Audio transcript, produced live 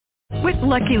With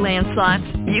Lucky Land Slots,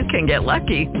 you can get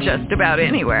lucky just about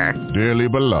anywhere. Dearly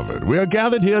beloved, we are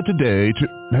gathered here today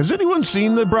to... Has anyone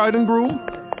seen the bride and groom?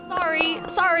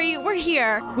 Sorry, we're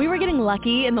here. We were getting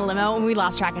lucky in the limo and we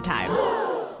lost track of time.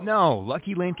 No,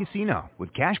 Lucky Land Casino,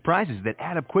 with cash prizes that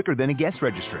add up quicker than a guest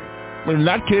registry. In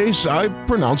that case, I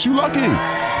pronounce you lucky.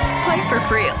 Play for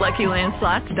free at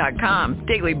LuckyLandSlots.com.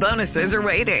 Daily bonuses are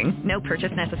waiting. No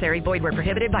purchase necessary. Void where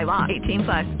prohibited by law.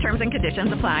 18+. Terms and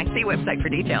conditions apply. See website for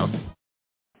details.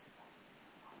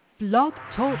 Blog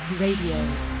Talk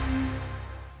Radio.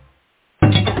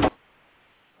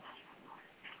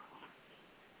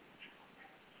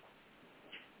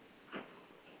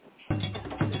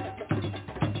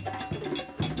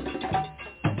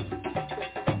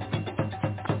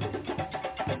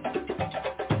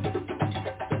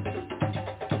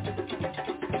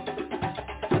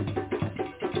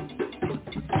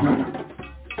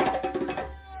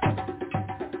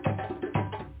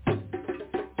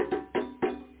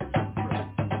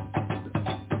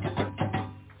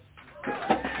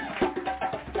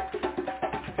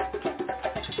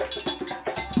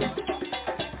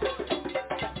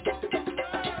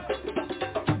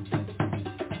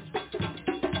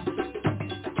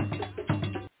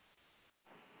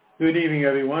 Good evening,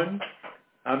 everyone.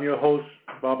 I'm your host,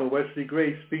 Barbara Wesley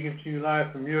Gray, speaking to you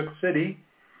live from New York City.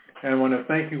 And I want to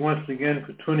thank you once again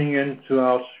for tuning in to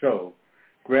our show,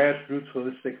 Grassroots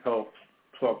Holistic Health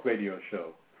Talk Radio Show.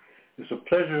 It's a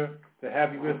pleasure to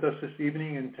have you with us this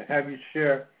evening and to have you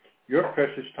share your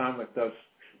precious time with us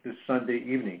this Sunday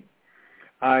evening.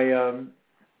 I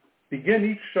begin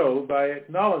each show by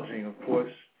acknowledging, of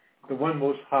course, the One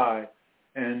Most High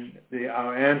and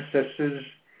our ancestors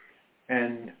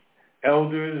and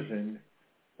elders and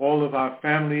all of our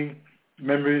family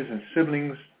members and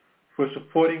siblings for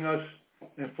supporting us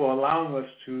and for allowing us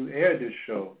to air this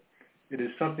show. It is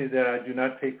something that I do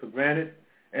not take for granted,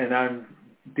 and I'm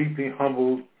deeply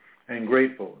humbled and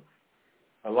grateful.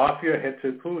 Alafia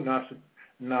Hetepu,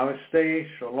 Namaste,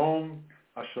 Shalom,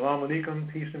 Assalamu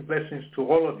Alaikum, peace and blessings to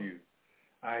all of you.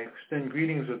 I extend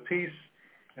greetings of peace,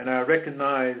 and I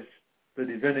recognize the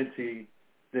divinity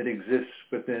that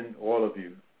exists within all of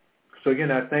you. So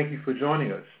again, I thank you for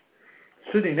joining us.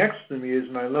 Sitting next to me is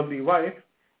my lovely wife,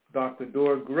 Dr.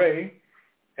 Dora Gray,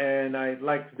 and I'd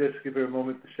like to just give her a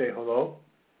moment to say hello.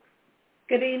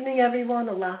 Good evening, everyone.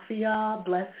 Alafia,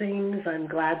 blessings. I'm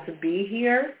glad to be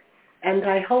here, and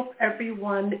I hope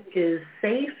everyone is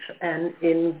safe and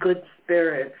in good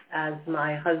spirits as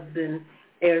my husband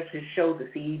airs his show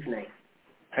this evening.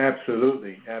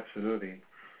 Absolutely, absolutely.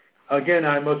 Again,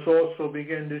 I must also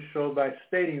begin this show by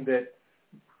stating that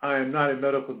I am not a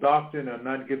medical doctor and I'm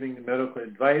not giving medical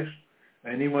advice.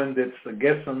 Anyone that's a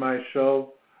guest on my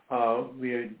show,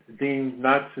 we are deemed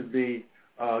not to be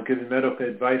giving medical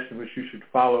advice in which you should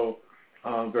follow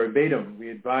verbatim.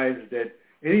 We advise that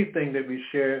anything that we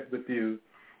share with you,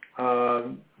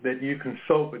 that you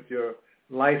consult with your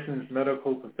licensed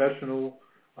medical professional,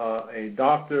 a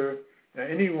doctor,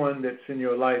 anyone that's in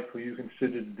your life who you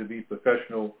consider to be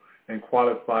professional and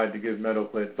qualified to give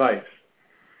medical advice.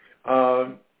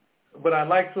 What I'd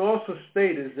like to also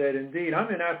state is that, indeed,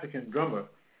 I'm an African drummer.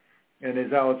 And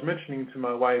as I was mentioning to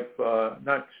my wife, it was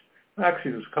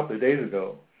a couple of days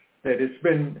ago, that it's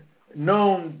been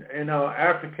known in our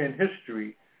African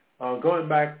history, going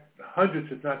back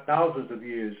hundreds, if not thousands of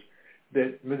years,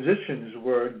 that musicians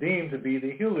were deemed to be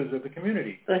the healers of the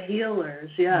community. The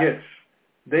healers, yes. Yes.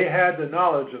 They had the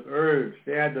knowledge of herbs.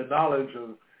 They had the knowledge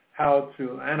of how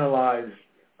to analyze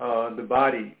the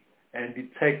body and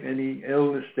detect any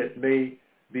illness that may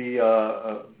be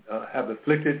have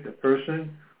afflicted the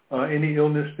person, any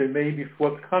illness that may be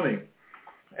forthcoming.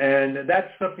 And that's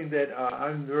something that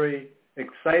I'm very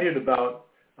excited about,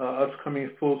 us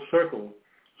coming full circle,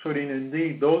 so that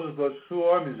indeed those of us who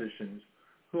are musicians,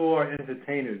 who are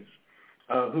entertainers,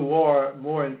 who are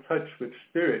more in touch with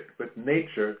spirit, with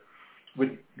nature,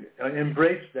 would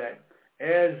embrace that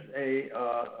as a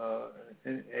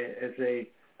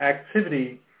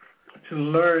activity to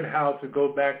learn how to go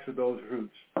back to those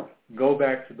roots, go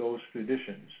back to those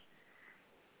traditions.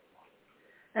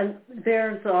 And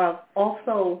there's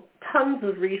also tons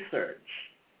of research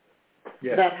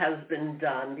that has been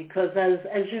done because,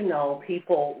 as you know,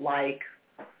 people like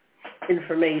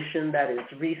information that is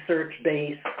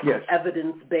research-based,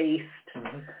 evidence-based.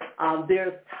 Mm-hmm.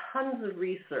 There's tons of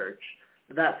research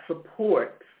that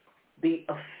supports the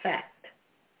effect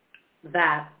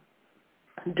that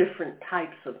different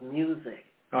types of music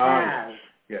has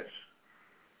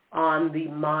on the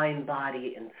mind,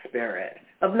 body, and spirit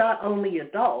of not only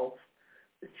adults,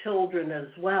 children as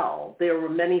well. There were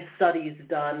many studies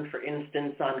done, for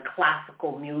instance, on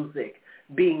classical music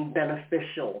being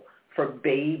beneficial for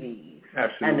babies.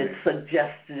 Absolutely. And it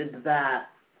suggested that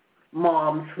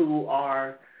moms who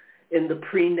are in the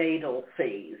prenatal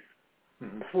phase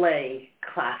play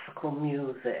classical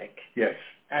music. Yes.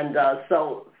 And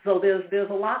so there's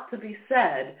a lot to be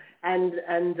said. And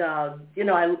you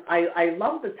know, I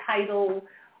love the title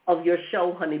of your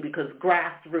show, honey, because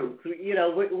grassroots. You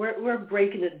know, we're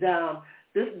breaking it down.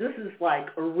 This is like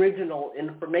original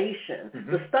information.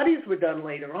 The studies were done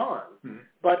later on,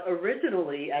 but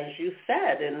originally, as you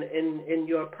said in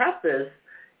your preface,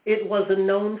 it was a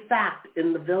known fact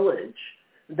in the village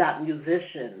that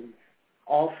musicians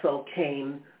also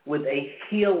came with a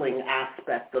healing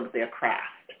aspect of their craft.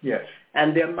 Yes.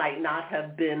 And there might not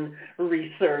have been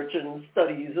research and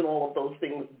studies and all of those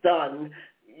things done,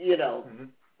 you know,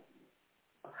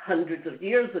 hundreds of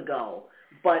years ago.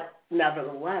 But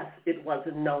nevertheless, it was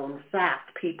a known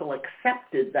fact. People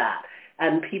accepted that.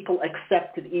 And people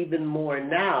accept it even more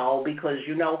now because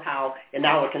you know how in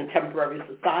our contemporary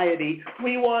society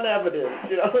we want evidence,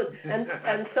 you know,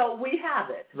 and so we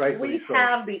have it. Rightfully we so.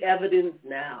 have the evidence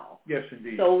now. Yes,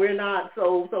 indeed. So we're not.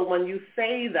 So when you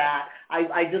say that,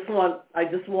 I just want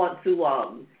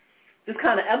to just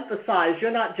kind of emphasize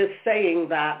you're not just saying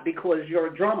that because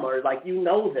you're a drummer, like you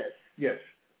know this. Yes.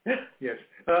 Yes.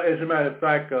 As a matter of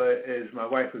fact, as my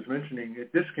wife was mentioning,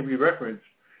 this can be referenced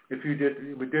if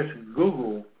you would just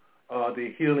Google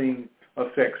the healing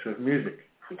effects of music.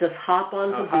 Just hop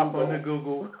on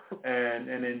Google, and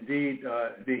indeed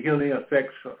the healing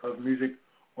effects of music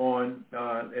on,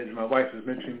 as my wife was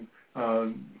mentioning,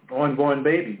 unborn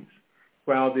babies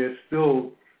while they're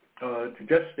still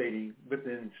gestating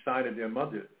inside of their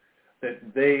mother, that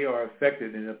they are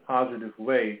affected in a positive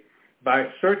way by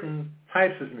certain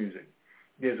types of music.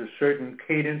 There's a certain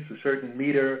cadence, a certain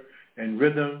meter and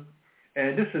rhythm.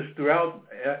 And this is throughout,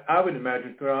 I would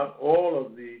imagine, throughout all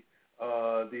of the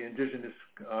indigenous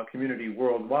community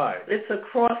worldwide. It's a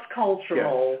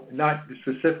cross-cultural. Yes, not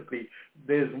specifically.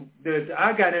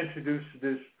 I got introduced to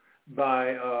this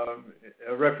by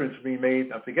a reference being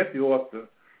made, I forget the author,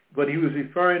 but he was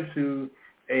referring to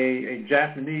a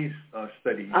Japanese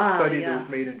study that was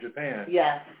made in Japan.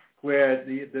 Yes. Where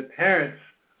the parents,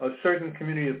 a certain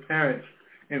community of parents,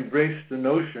 embraced the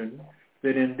notion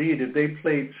that indeed if they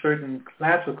played certain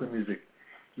classical music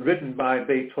written by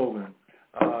Beethoven,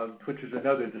 which is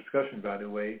another discussion, by the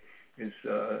way, is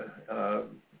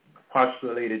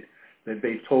postulated that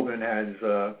Beethoven has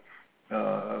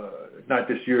not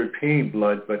just European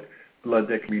blood, but blood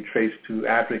that can be traced to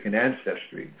African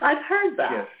ancestry. I've heard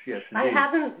that. Yes, I indeed.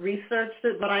 haven't researched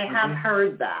it, but I have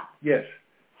heard that. Yes.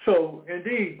 So,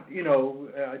 indeed, you know,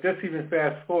 just even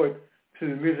fast forward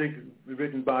to music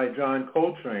written by John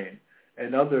Coltrane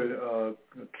and other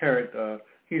current,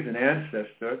 he's an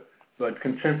ancestor, but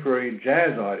contemporary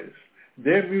jazz artists.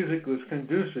 Their music was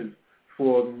conducive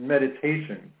for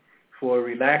meditation, for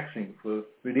relaxing, for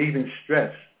relieving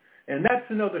stress. And that's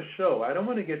another show. I don't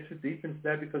want to get too deep into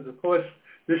that because, of course,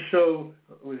 this show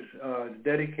was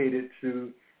dedicated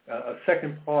to a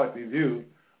second-part review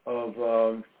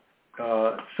of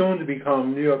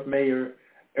soon-to-become New York Mayor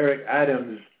Eric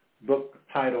Adams' book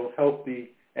titled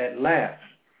Healthfully.Last,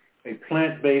 a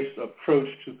plant-based approach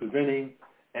to preventing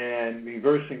and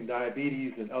reversing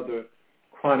diabetes and other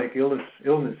chronic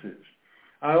illnesses.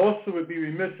 I also would be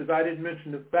remiss if I didn't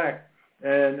mention the fact,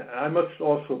 and I must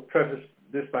also preface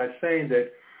this by saying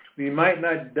that we might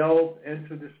not delve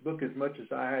into this book as much as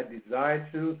I had desired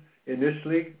to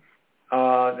initially,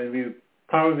 and we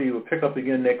probably will pick up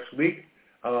again next week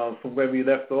from where we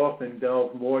left off and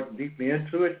delve more deeply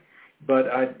into it. But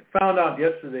I found out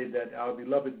yesterday that our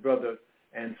beloved brother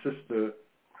and sister,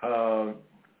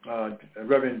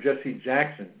 Reverend Jesse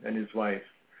Jackson and his wife,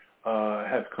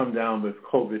 have come down with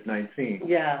COVID-19.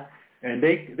 Yeah. And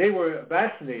they were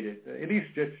vaccinated. At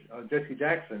least Jesse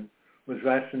Jackson was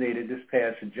vaccinated this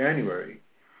past January.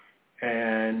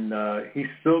 And he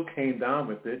still came down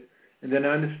with it. And then I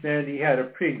understand he had a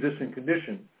pre-existing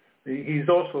condition. He's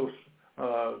also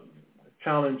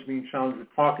being challenged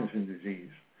with Parkinson's disease.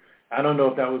 I don't know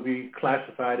if that would be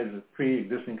classified as a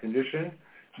pre-existing condition,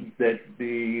 that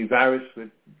the virus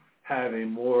would have a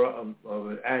more of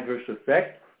an adverse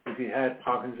effect if he had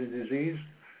Parkinson's disease.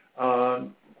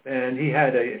 And he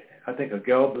had I think a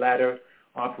gallbladder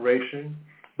operation.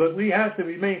 But we have to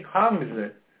remain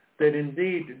cognizant that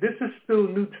indeed this is still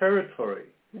new territory.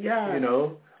 Yeah. You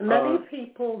know, many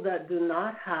people that do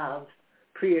not have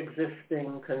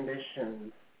pre-existing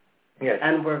conditions yes,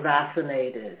 and were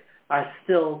vaccinated are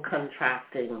still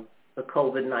contracting the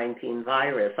COVID-19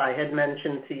 virus. I had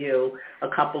mentioned to you a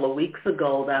couple of weeks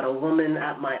ago that a woman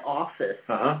at my office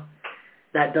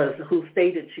who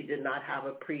stated she did not have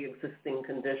a pre-existing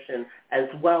condition, as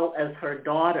well as her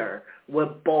daughter,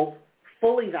 were both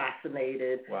fully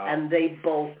vaccinated, and they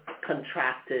both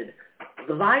contracted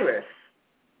the virus.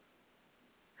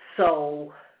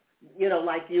 So,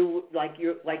 like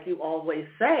you always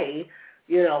say,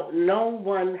 no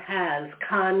one has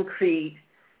concrete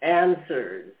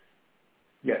answers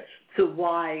to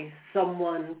why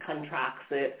someone contracts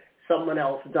it, someone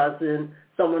else doesn't.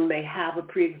 Someone may have a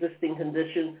pre-existing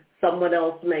condition, someone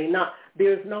else may not.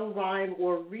 There's no rhyme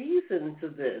or reason to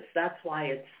this. That's why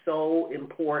it's so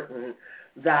important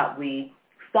that we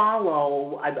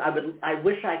follow. I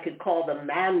wish I could call them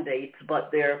mandates,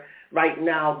 but right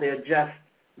now they're just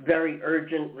very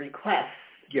urgent requests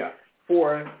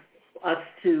for us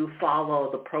to follow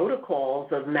the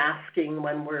protocols of masking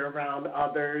when we're around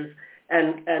others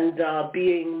and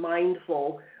being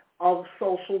mindful of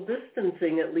social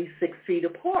distancing at least 6 feet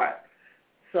apart.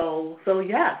 So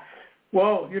yes.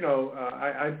 Well,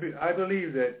 I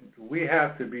believe that we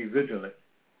have to be vigilant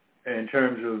in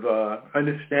terms of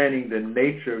understanding the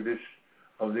nature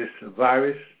of this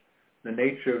virus, the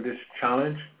nature of this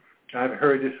challenge. I've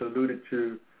heard this alluded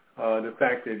to the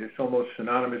fact that it's almost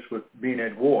synonymous with being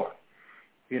at war.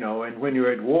 And when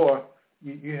you're at war,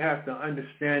 you have to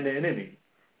understand the enemy.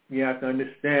 You have to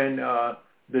understand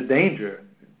the danger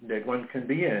that one can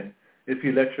be in if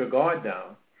you let your guard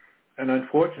down. And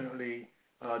unfortunately,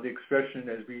 the expression,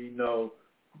 as we know,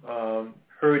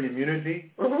 herd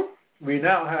immunity, we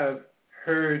now have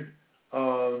herd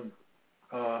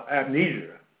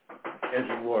amnesia, as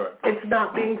it were. It's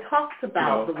not being talked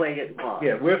about the way it was.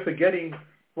 Yeah, we're forgetting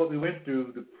what we went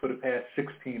through for the past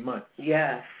 16 months.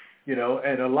 Yes.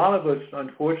 And a lot of us,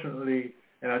 unfortunately,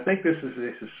 and I think this is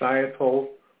a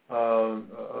societal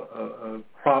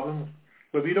problem,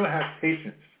 but we don't have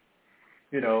patience,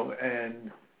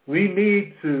 and we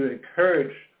need to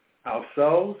encourage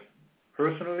ourselves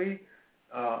personally,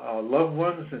 our loved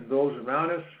ones and those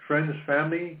around us, friends,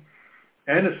 family,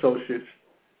 and associates,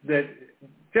 that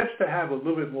just to have a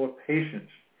little bit more patience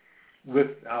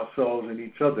with ourselves and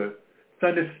each other, to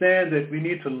understand that we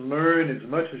need to learn as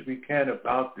much as we can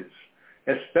about this,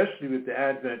 especially with the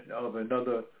advent of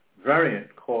another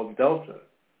variant called Delta.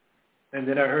 And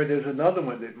then I heard there's another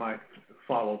one that might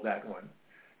follow that one.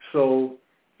 So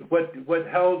what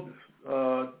held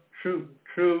true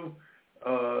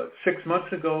 6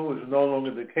 months ago is no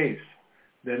longer the case.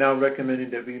 They're now recommending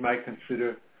that we might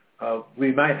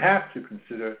have to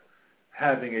consider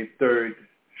having a third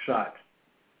shot,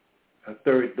 a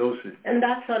third dosage. And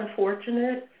that's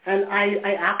unfortunate. And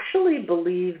I actually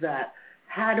believe that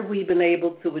had we been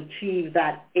able to achieve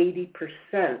that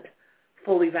 80%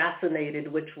 fully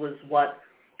vaccinated, which was what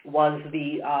was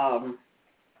the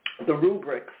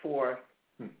rubric for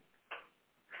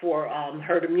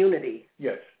herd immunity.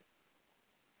 Yes.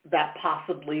 That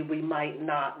possibly we might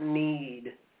not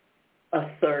need a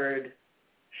third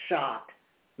shot.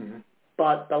 Mm-hmm.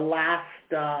 But the last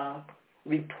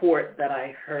report that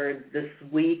I heard this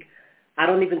week, I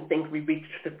don't even think we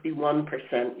reached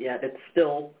 51% yet. It's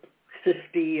still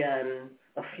 50 and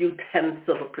a few tenths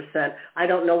of a percent. I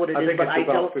don't know what it is, but I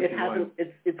don't. 51. It hasn't.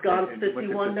 It's gone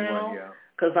 51 now.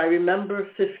 Because I remember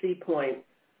 50.6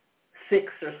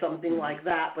 or something like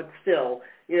that. But still,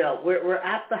 we're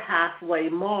at the halfway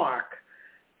mark,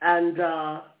 and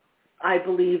I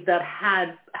believe that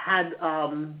had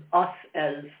us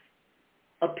as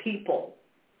a people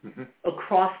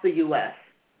across the U.S.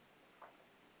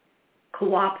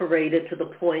 cooperated to the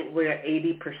point where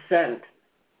 80%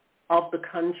 of the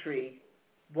country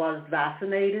was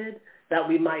vaccinated, that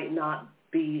we might not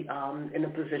be in a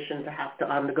position to have to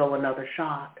undergo another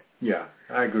shot. Yeah,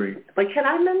 I agree. But can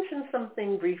I mention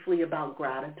something briefly about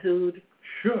gratitude?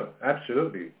 Sure,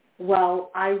 absolutely.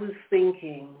 Well, I was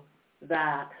thinking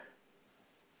that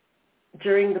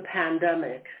during the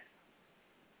pandemic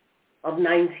of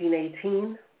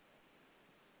 1918,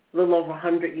 a little over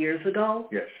 100 years ago,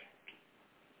 yes,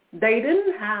 they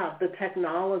didn't have the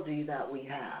technology that we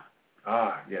have.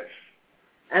 Ah, yes.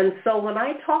 And so when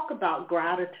I talk about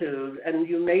gratitude, and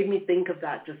you made me think of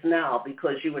that just now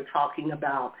because you were talking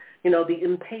about, the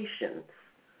impatience,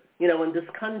 in this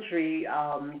country,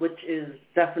 which is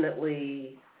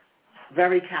definitely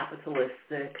very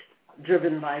capitalistic,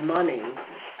 driven by money,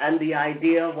 and the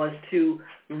idea was to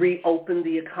reopen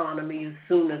the economy as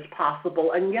soon as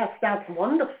possible. And yes, that's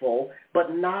wonderful,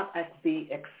 but not at the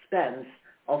expense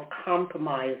of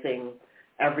compromising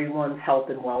everyone's health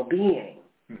and well-being.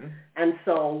 Mm-hmm. And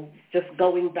so just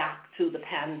going back to the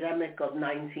pandemic of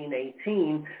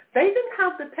 1918, they didn't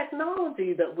have the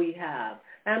technology that we have.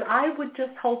 And I would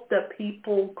just hope that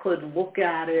people could look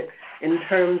at it in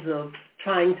terms of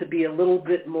trying to be a little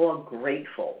bit more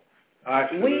grateful.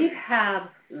 Absolutely. We have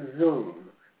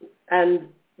Zoom. And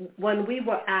when we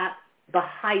were at the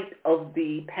height of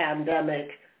the pandemic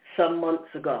some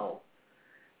months ago,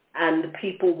 and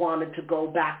people wanted to go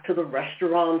back to the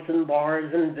restaurants and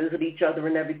bars and visit each other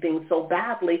and everything so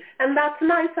badly, and that's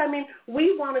nice. I mean,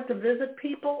 we wanted to visit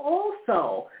people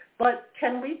also. But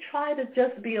can we try to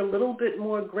just be a little bit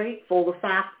more grateful the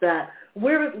fact that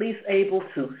we're at least able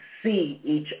to see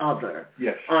each other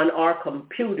on our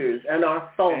computers and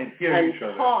our phones and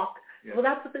talk. Yes. Well,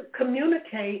 that's what they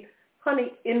communicate,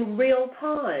 honey, in real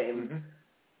time.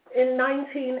 Mm-hmm. In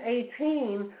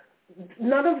 1918,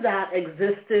 none of that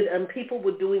existed, and people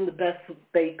were doing the best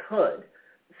they could.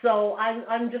 So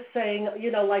I'm just saying,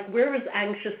 like we're as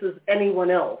anxious as anyone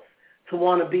else to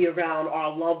want to be around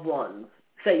our loved ones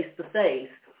face to face.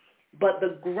 But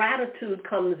the gratitude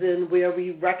comes in where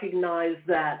we recognize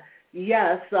that,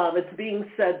 yes, it's being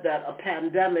said that a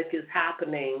pandemic is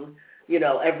happening,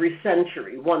 every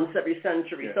century, once every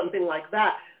century, something like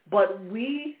that. But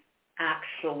we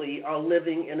actually are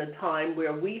living in a time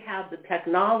where we have the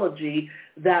technology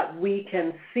that we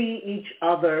can see each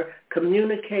other,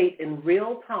 communicate in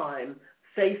real time,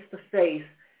 face to face,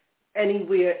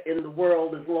 anywhere in the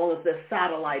world, as long as their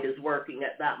satellite is working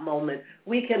at that moment.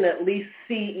 We can at least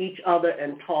see each other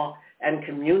and talk and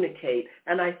communicate.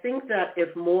 And I think that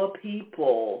if more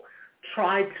people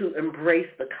try to embrace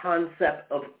the concept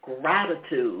of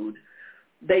gratitude,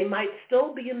 they might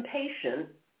still be impatient.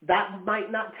 That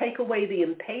might not take away the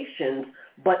impatience,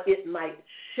 but it might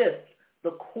shift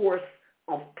the course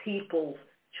of people's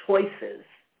choices.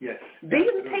 Yes. Be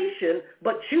impatient,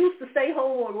 but choose to stay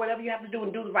home or whatever you have to do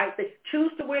and do the right thing.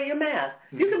 Choose to wear your mask.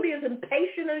 Mm-hmm. You can be as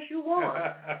impatient as you want.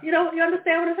 You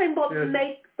understand what I'm saying? But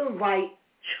make the right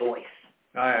choice.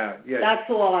 Yes. That's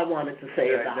all I wanted to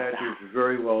say about that. That is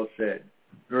very well said.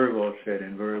 Very well said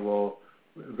and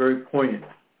very poignant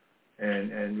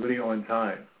and really on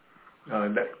time.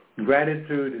 That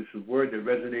gratitude is a word that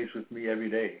resonates with me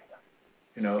every day.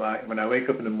 When I wake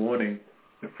up in the morning,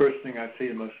 the first thing I say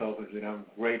to myself is that I'm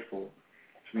grateful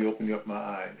to be opening up my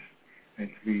eyes and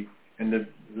to be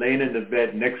laying in the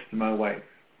bed next to my wife,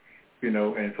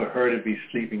 and for her to be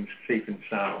sleeping safe and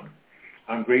sound.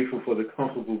 I'm grateful for the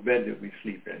comfortable bed that we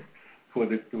sleep in, for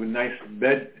the nice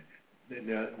bed,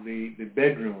 the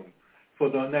bedroom, for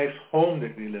the nice home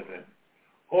that we live in.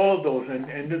 All those,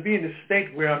 and to be in a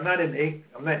state where I'm not in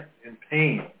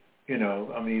pain.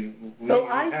 So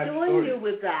I join you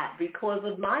with that because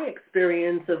of my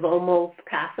experience of almost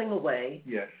passing away.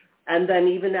 Yes. And then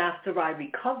even after I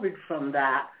recovered from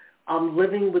that, I'm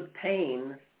living with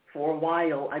pain for a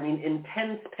while.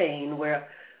 Intense pain where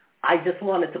I just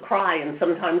wanted to cry, and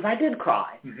sometimes I did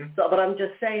cry. Mm-hmm. But I'm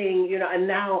just saying, and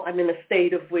now I'm in a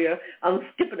state of where I'm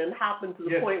skipping and hopping to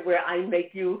the point where I make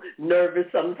you nervous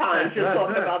sometimes, just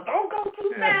talking about, don't go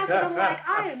too fast. And I'm like,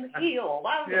 I am healed.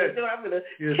 I'm going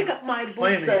to kick up my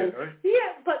boots.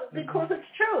 But because it's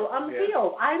true, I'm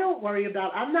healed. I don't worry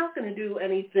about, I'm not going to do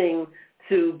anything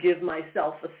to give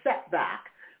myself a setback.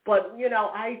 But,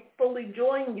 I fully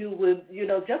join you with,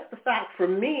 just the fact for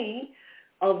me,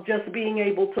 of just being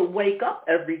able to wake up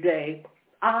every day,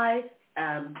 I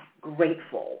am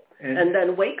grateful. And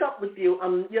then wake up with you,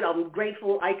 I'm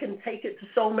grateful. I can take it to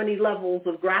so many levels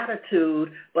of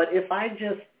gratitude, but if I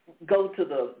just go to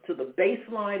the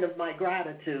baseline of my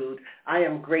gratitude, I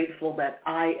am grateful that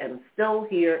I am still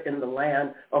here in the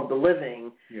land of the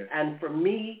living. Yes. And for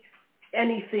me,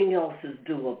 anything else is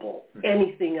doable. Mm-hmm.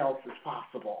 Anything else is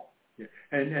possible. Yeah.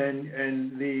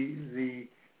 And the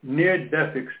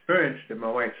near-death experience that my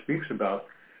wife speaks about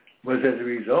was as a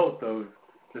result of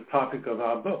the topic of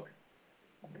our book,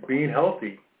 being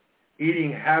healthy,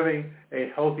 having a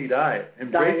healthy diet,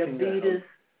 embracing diabetes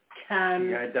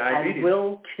can and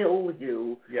will kill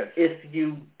you if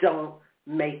you don't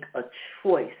make a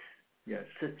choice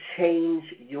to change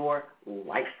your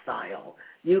lifestyle.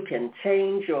 You can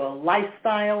change your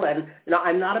lifestyle, and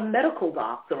I'm not a medical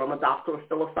doctor. I'm a doctor of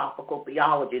philosophical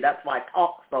theology. That's why I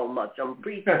talk so much. I'm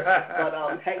preaching,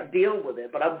 but deal with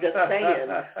it. But I'm just saying,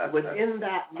 within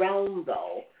that realm,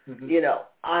 though,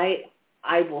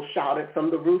 I will shout it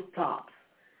from the rooftops.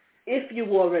 If you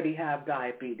already have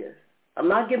diabetes, I'm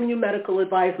not giving you medical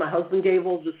advice. My husband gave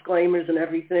all disclaimers and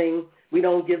everything. We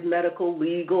don't give medical,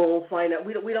 legal, finance.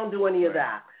 We don't do any of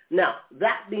that. Now,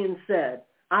 that being said,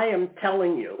 I am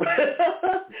telling you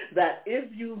that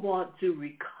if you want to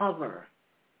recover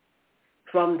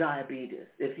from diabetes,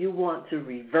 if you want to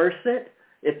reverse it,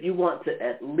 if you want to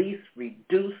at least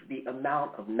reduce the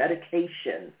amount of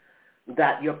medication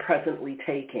that you're presently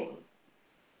taking,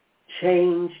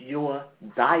 change your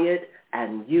diet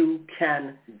and you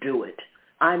can do it.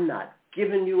 I'm not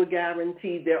giving you a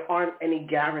guarantee. There aren't any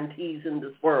guarantees in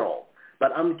this world,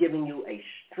 but I'm giving you a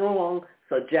strong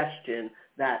suggestion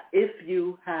that if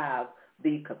you have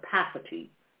the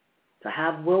capacity to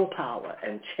have willpower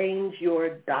and change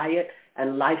your diet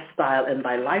and lifestyle, and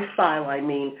by lifestyle I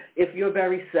mean if you're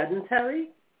very sedentary,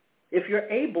 if you're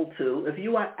able to, if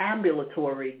you are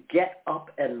ambulatory, get up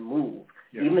and move.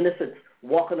 Yeah. Even if it's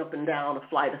walking up and down a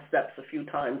flight of steps a few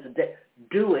times a day,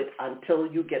 do it until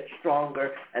you get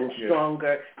stronger and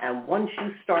stronger. Yeah. And once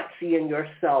you start seeing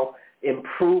yourself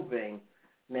improving,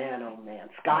 man, oh man,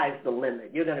 sky's the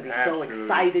limit. You're going to be so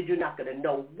excited, you're not going to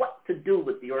know what to do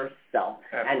with yourself.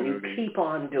 And you keep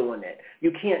on doing it.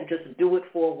 You can't just do it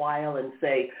for a while and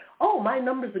say, oh, my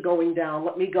numbers are going down,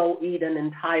 let me go eat an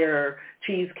entire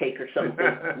cheesecake or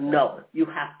something. No, you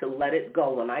have to let it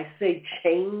go. When I say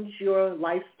change your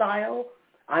lifestyle,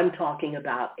 I'm talking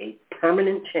about a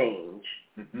permanent change.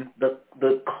 Mm-hmm.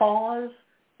 The cause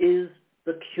is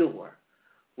the cure.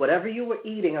 Whatever you were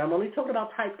eating, I'm only talking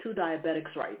about type 2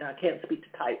 diabetics right now. I can't speak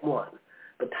to type 1.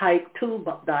 But type 2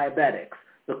 diabetics,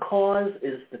 the cause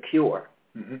is the cure.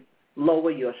 Mm-hmm. Lower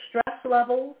your stress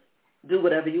levels. Do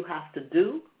whatever you have to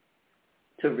do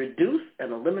to reduce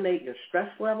and eliminate your stress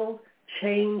levels.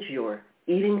 Change your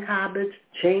eating habits.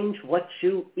 Change what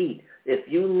you eat.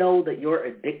 If you know that you're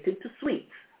addicted to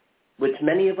sweets, which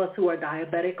many of us who are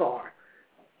diabetic are,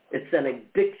 it's an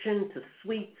addiction to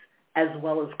sweets as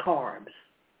well as carbs,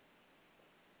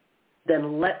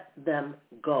 then let them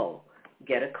go.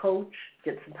 Get a coach,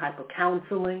 get some type of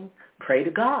counseling, pray to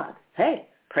God. Hey,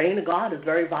 praying to God is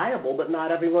very viable, but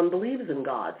not everyone believes in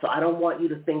God. So I don't want you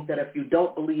to think that if you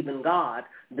don't believe in God,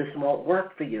 this won't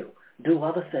work for you. Do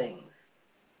other things.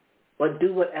 But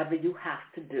do whatever you have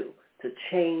to do to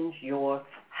change your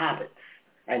habits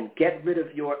and get rid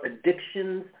of your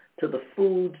addictions to the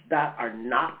foods that are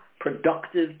not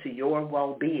productive to your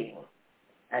well-being,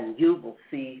 and you will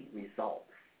see results.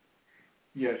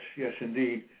 Yes,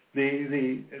 indeed.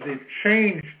 The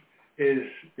change is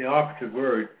the operative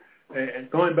word.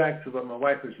 And going back to what my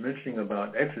wife was mentioning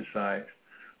about exercise,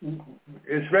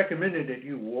 it's recommended that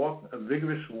you walk a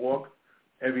vigorous walk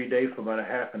every day for about a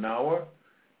half an hour,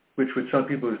 which with some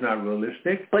people is not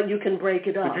realistic. But you can break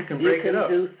it up. But you can break it up.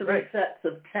 You can do 3 sets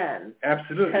of 10.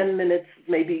 Absolutely. 10 minutes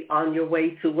maybe on your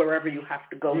way to wherever you have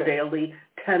to go daily,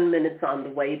 10 minutes on the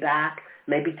way back,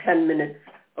 maybe 10 minutes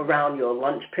around your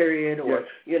lunch period, or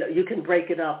you can break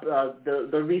it up.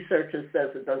 The researcher says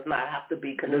it does not have to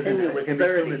be continuous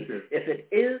 30. If it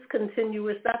is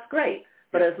continuous, that's great.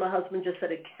 But as my husband just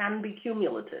said, it can be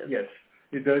cumulative. Yes.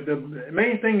 The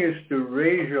main thing is to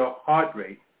raise your heart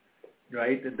rate,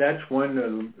 right? That's one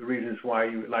of the reasons why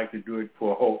you would like to do it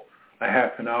for a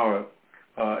half an hour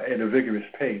at a vigorous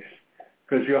pace,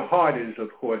 because your heart is, of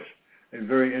course, a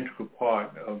very integral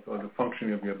part of the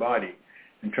functioning of your body,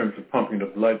 in terms of pumping the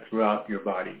blood throughout your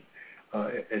body,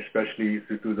 especially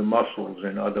through the muscles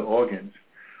and other organs.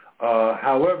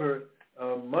 However,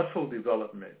 muscle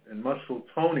development and muscle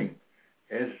toning,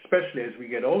 especially as we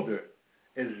get older,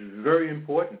 is very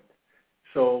important.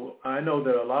 So I know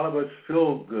that a lot of us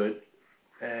feel good,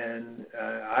 and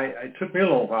it took me a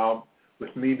long while,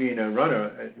 with me being a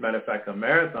runner, as a matter of fact, a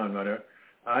marathon runner.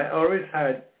 I always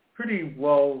had pretty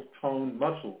well-toned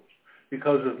muscles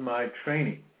because of my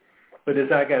training. But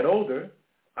as I got older,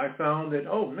 I found that,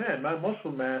 oh, man, my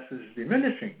muscle mass is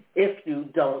diminishing. If you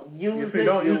don't use it,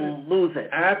 you'll lose it.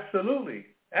 Absolutely.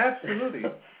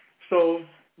 So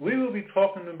we will be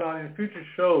talking about in future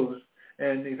shows,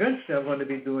 and eventually I'm going to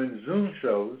be doing Zoom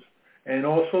shows and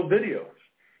also videos.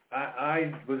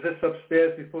 I was just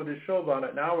upstairs before the show about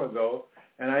an hour ago,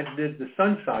 and I did the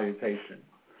sun salutation,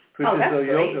 which is a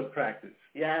yoga practice.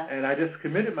 Yeah. And I just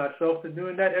committed myself to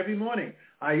doing that every morning.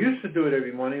 I used to do it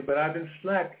every morning, but I've been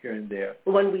slack here and there.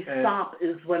 When we stop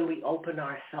is when we open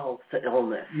ourselves to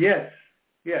illness. Yes.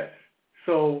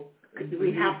 So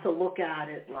we have to look at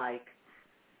it like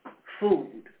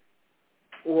food,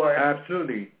 or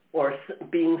absolutely, or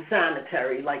being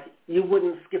sanitary. Like you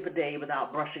wouldn't skip a day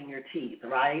without brushing your teeth,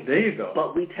 right? There you go.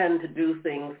 But we tend to do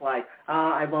things like,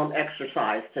 I won't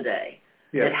exercise today.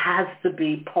 Yes. It has to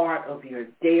be part of your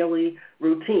daily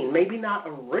routine. Maybe not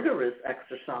a rigorous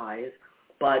exercise,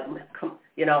 but,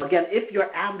 again, if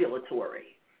you're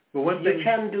ambulatory, you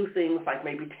can do things like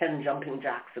maybe 10 jumping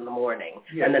jacks in the morning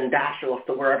and then dash off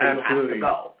to wherever you have to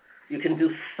go. You can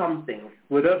do something.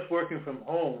 With us working from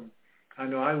home, I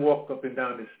know I walk up and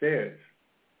down the stairs.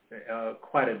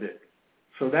 quite a bit.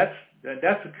 So that's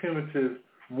a cumulative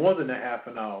more than a half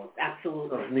an hour.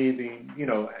 Absolutely. Of me being,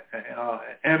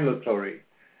 ambulatory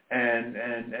and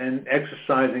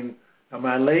exercising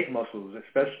my leg muscles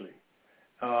especially.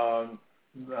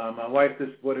 My wife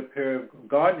just bought a pair of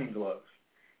gardening gloves,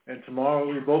 and tomorrow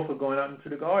we both are going out into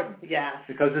the garden. Yes.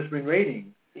 Because it's been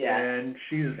raining. Yeah. And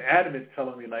she's adamant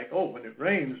telling me, like, when it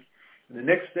rains, the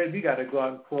next day we got to go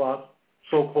out and pull out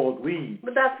so-called weeds.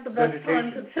 But that's the best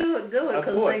time to do it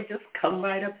because they just come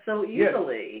right up so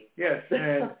easily. Yes.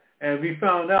 And we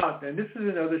found out, and this is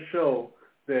another show,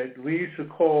 that we used to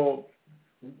call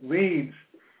weeds,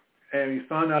 and we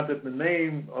found out that the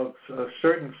name of a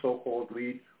certain so-called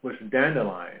weed was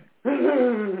dandelion.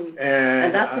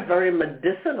 and that's a very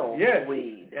medicinal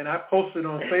weed. And I posted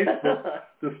on Facebook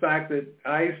the fact that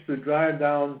I used to drive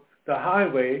down the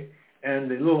highway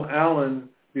and the little island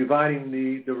dividing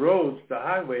the roads, the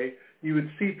highway, you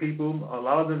would see people, a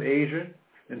lot of them Asian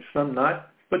and some not,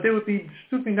 but they would be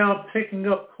stooping down,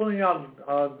 pulling out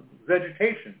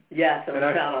vegetation. Yes, and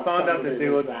I found out that they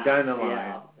were dandelion.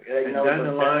 Yeah. And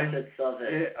dandelion is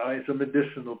a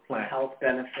medicinal plant. Health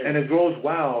benefits. And it grows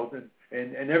wild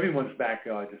in everyone's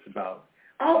backyard just about.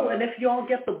 And if you all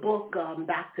get the book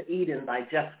Back to Eden by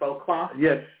Jeff Bocloff,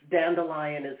 yes,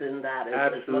 dandelion is in that.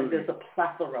 Absolutely. There's a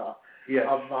plethora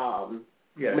of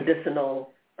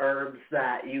medicinal herbs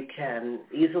that you can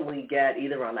easily get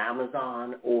either on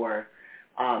Amazon or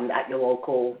at your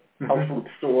local health food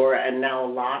store, and now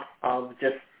a lot of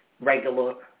just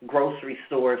regular grocery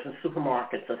stores and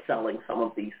supermarkets are selling some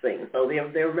of these things. So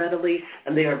they're readily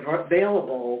and they are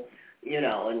available,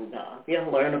 and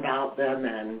learn about them.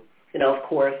 And, of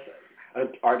course,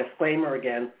 our disclaimer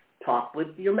again, talk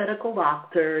with your medical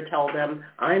doctor, tell them,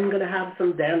 I'm going to have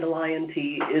some dandelion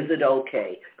tea, is it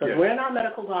okay? Because we're not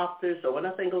medical doctors, so we're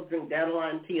not saying go drink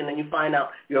dandelion tea and then you find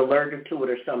out you're allergic to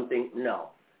it or something. No.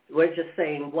 We're just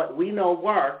saying what we know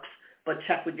works, but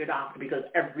check with your doctor because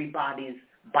everybody's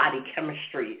body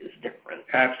chemistry is different.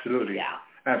 Absolutely. Yeah.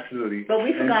 Absolutely. But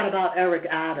we forgot about Eric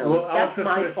Adams. Well, that's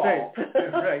my fault.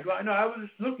 Right. Well, no, I was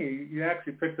just looking. You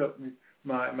actually picked up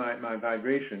my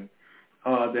vibration.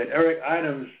 That Eric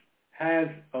Adams has,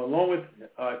 along with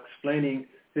explaining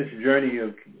his journey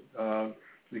of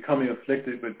becoming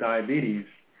afflicted with diabetes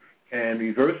and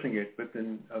reversing it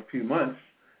within a few months,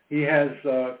 he has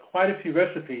quite a few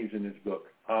recipes in his book,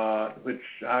 which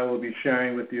I will be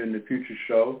sharing with you in the future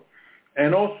show.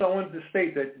 And also I wanted to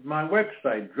state that my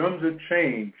website,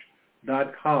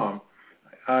 drumsofchange.com,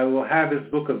 I will have his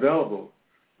book available,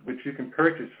 which you can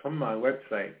purchase from my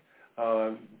website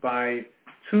by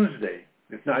Tuesday,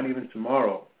 if not even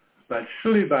tomorrow. But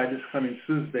surely by this coming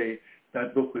Tuesday,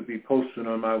 that book would be posted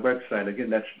on my website. Again,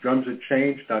 that's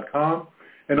drumsofchange.com.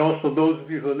 And also those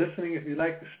of you who are listening, if you'd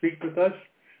like to speak with us,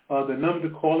 the number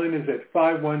to call in is at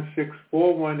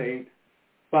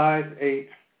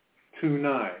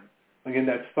 516-418-5829. Again,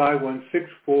 that's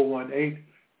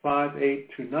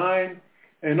 516-418-5829.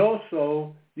 And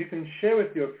also, you can share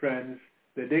with your friends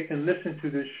that they can listen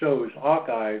to this show as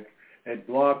archived at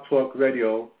Blog Talk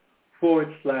Radio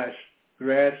 /Grassroots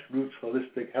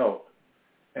Holistic Health.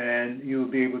 And you'll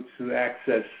be able to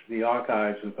access the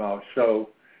archives of our show,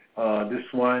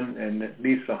 this one and at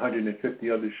least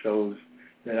 150 other shows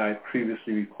that I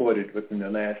previously recorded within the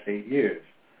last 8 years.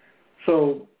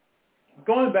 So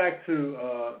going back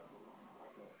to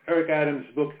Eric Adams'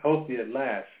 book, Healthy at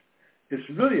Last, it's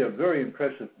really a very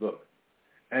impressive book.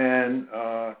 And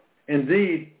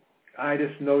indeed, I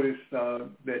just noticed that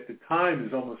the time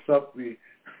is almost up. We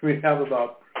have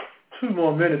about 2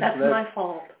 more minutes left. That's my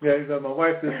fault. Yeah, my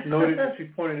wife just noticed that she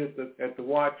pointed at the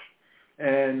watch,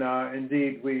 and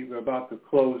indeed, we were about to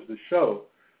close the show.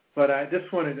 But I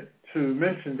just wanted to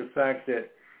mention the fact that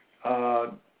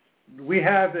we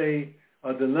have a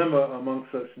dilemma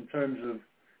amongst us in terms of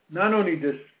not only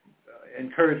just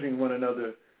encouraging one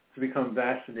another to become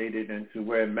vaccinated and to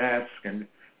wear masks and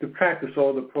to practice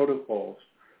all the protocols,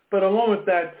 but along with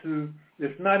that,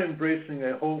 if not embracing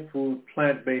a whole food,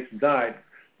 plant-based diet,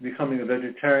 becoming a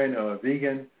vegetarian or a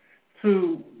vegan,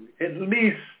 to at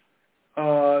least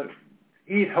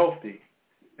eat healthy.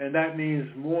 And that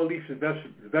means more leafy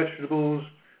vegetables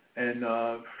and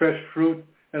fresh fruit.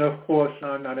 And, of course,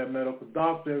 I'm not a medical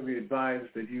doctor. We advise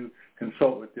that you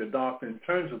consult with your doctor in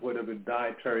terms of whatever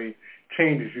dietary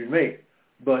changes you make.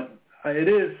 But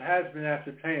it has been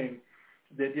ascertained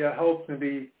that your health can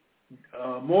be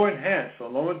more enhanced,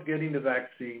 along with getting the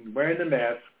vaccine, wearing the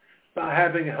mask, by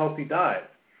having a healthy diet.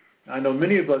 I know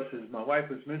many of us, as my wife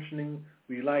was mentioning,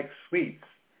 we like sweets,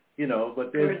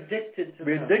 but we're addicted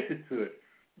to it.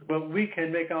 But we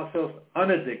can make ourselves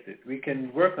unaddicted. We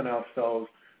can work on ourselves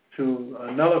to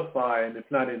nullify and if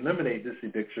not eliminate this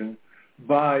addiction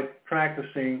by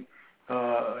practicing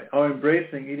or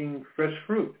embracing eating fresh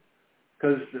fruit,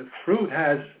 because the fruit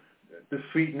has the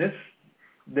sweetness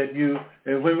that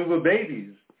and when we were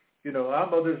babies, our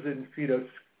mothers didn't feed us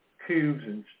cubes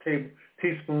and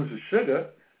teaspoons of sugar.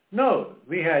 No,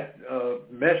 we had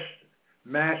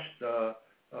mashed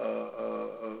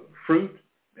fruit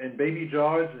in baby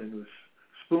jars, and it was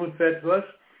spoon-fed to us,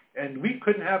 and we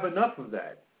couldn't have enough of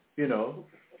that,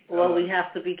 Well, we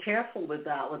have to be careful with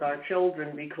that with our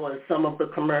children, because some of the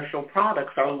commercial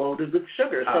products are loaded with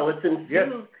sugar. So it's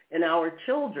infused in our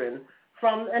children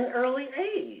from an early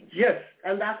age. Yes.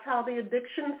 And that's how the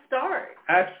addiction starts.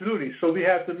 Absolutely. So we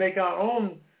have to make our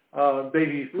own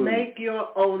baby food. Make your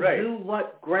own. Right. Do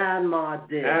what Grandma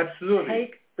did. Absolutely.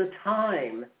 Take the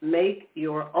time. Make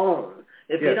your own.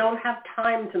 If Yes. you don't have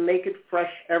time to make it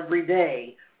fresh every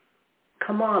day,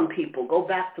 come on, people. Go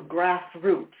back to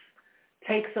grassroots.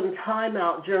 Take some time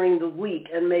out during the week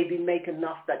and maybe make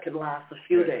enough that can last a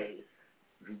few days.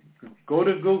 Go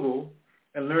to Google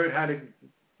and learn how to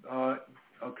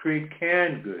create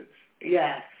canned goods.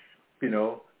 Yes.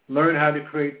 Learn how to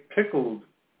create pickled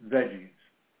veggies.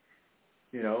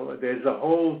 There's a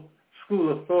whole school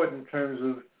of thought in terms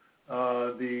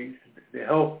of the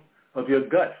health of your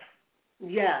gut.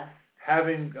 Yes.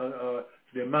 Having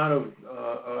the amount of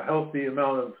a healthy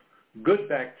amount of good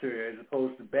bacteria as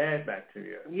opposed to bad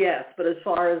bacteria. Yes, but as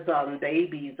far as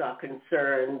babies are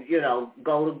concerned,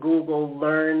 go to Google,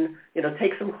 learn,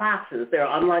 take some classes. There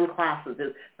are online classes.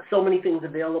 There's so many things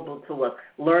available to us.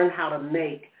 Learn how to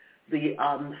make the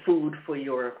food for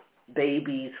your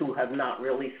babies who have not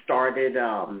really started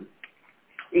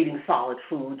eating solid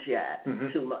foods yet.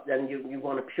 Too much. And you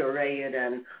want to puree it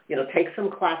and, take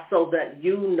some class so that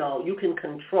you can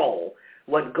control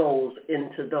what goes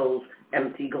into those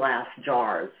empty glass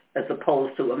jars, as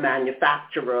opposed to a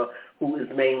manufacturer who is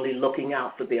mainly looking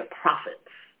out for their profits,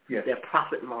 their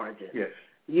profit margin. Yes.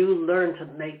 You learn to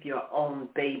make your own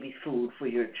baby food for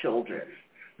your children.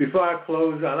 Before I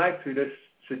close, I'd like to just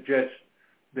suggest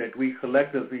that we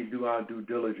collectively do our due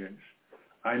diligence.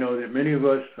 I know that many of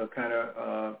us are kind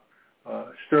of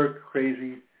stir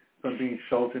crazy from being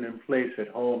sheltered in place at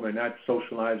home and not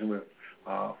socializing with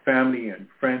family and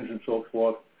friends and so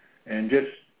forth, and just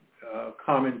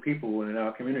common people in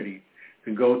our community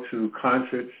to go to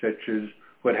concerts such as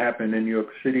what happened in New York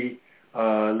City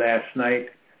last night.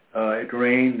 It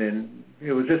rained, and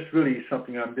it was just really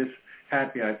something. I'm just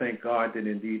happy. I thank God that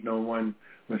indeed no one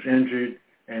was injured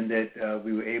and that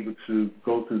we were able to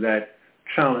go through that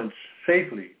challenge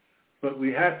safely. But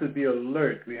we have to be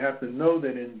alert. We have to know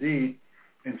that indeed,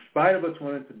 in spite of us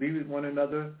wanting to be with one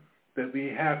another, that we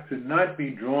have to not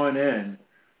be drawn in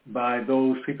by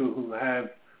those people who have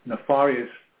nefarious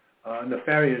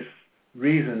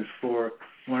reasons for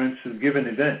wanting to give an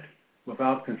event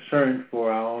without concern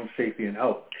for our own safety and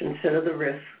health. Consider the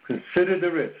risk. Consider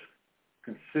the risk.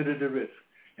 Consider the risk.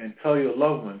 And tell your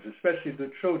loved ones, especially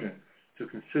the children, to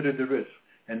consider the risk.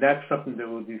 And that's something that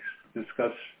will be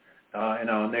discussed in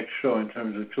our next show in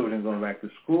terms of children going back to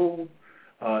school,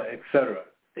 etc.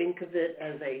 Think of it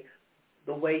as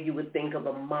the way you would think of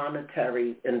a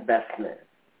monetary investment.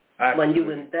 Absolutely. When you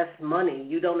invest money,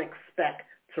 you don't expect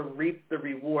to reap the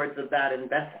rewards of that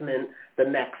investment the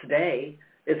next day.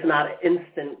 It's not an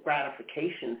instant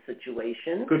gratification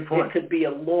situation. Good point. It could be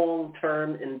a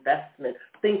long-term investment.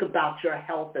 Think about your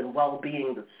health and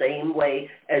well-being the same way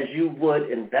as you would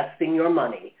investing your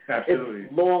money. Absolutely.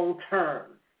 It's long-term.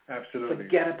 Absolutely.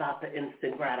 Forget about the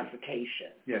instant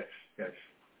gratification. Yes, yes.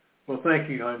 Well, thank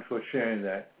you, hon, for sharing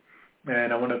that.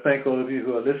 And I want to thank all of you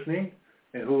who are listening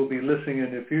and who will be listening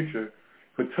in the future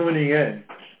for tuning in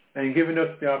and giving us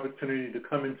the opportunity to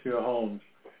come into your homes,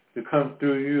 to come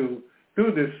through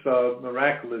this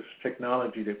miraculous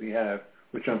technology that we have,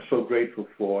 which I'm so grateful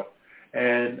for.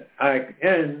 And I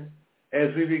end,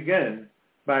 as we begin,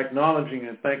 by acknowledging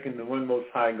and thanking the one most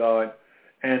high God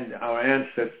and our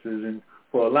ancestors and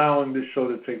for allowing this show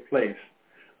to take place.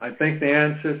 I thank the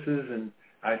ancestors, and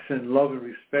I send love and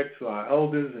respect to our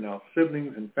elders and our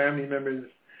siblings and family members.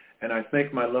 And I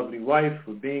thank my lovely wife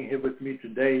for being here with me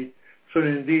today, so that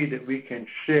indeed that we can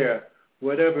share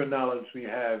whatever knowledge we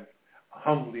have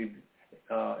humbly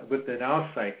within our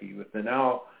psyche, within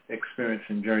our experience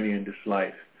and journey in this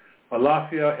life.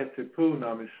 Alafia, hetipu,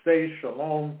 namaste,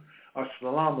 shalom,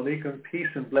 assalamu alaikum, peace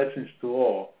and blessings to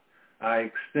all.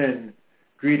 I extend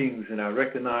greetings and I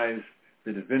recognize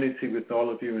the divinity with all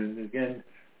of you. And again,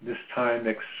 this time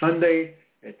next Sunday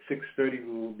at 6:30,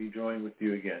 we will be joined with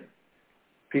you again.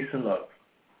 Peace and love.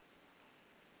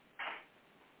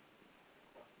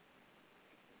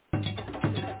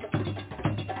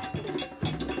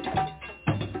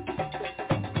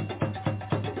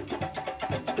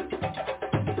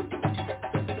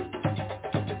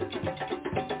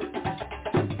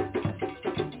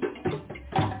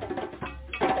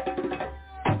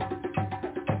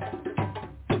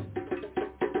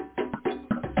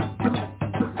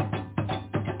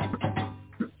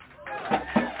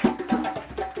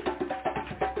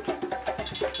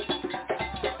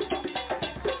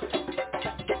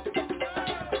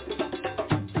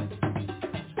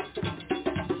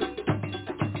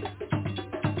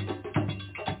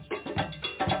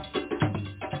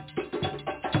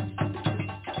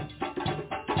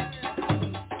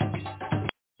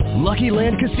 Lucky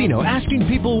Land Casino, asking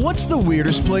people, what's the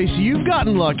weirdest place you've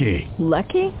gotten lucky?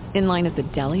 Lucky? In line at the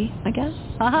deli, I guess?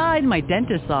 Aha, in my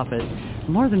dentist's office.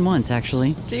 More than once,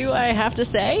 actually. Do I have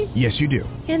to say? Yes, you do.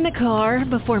 In the car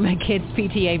before my kids'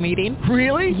 PTA meeting.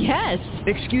 Really? Yes.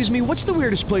 Excuse me, what's the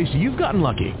weirdest place you've gotten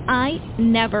lucky? I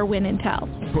never win and tell.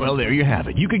 Well, there you have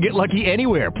it. You can get lucky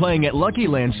anywhere, playing at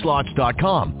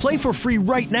LuckyLandSlots.com. Play for free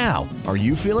right now. Are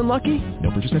you feeling lucky?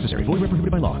 No purchase necessary. Void where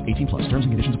prohibited by law. 18+. Terms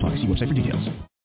and conditions apply. See website for details.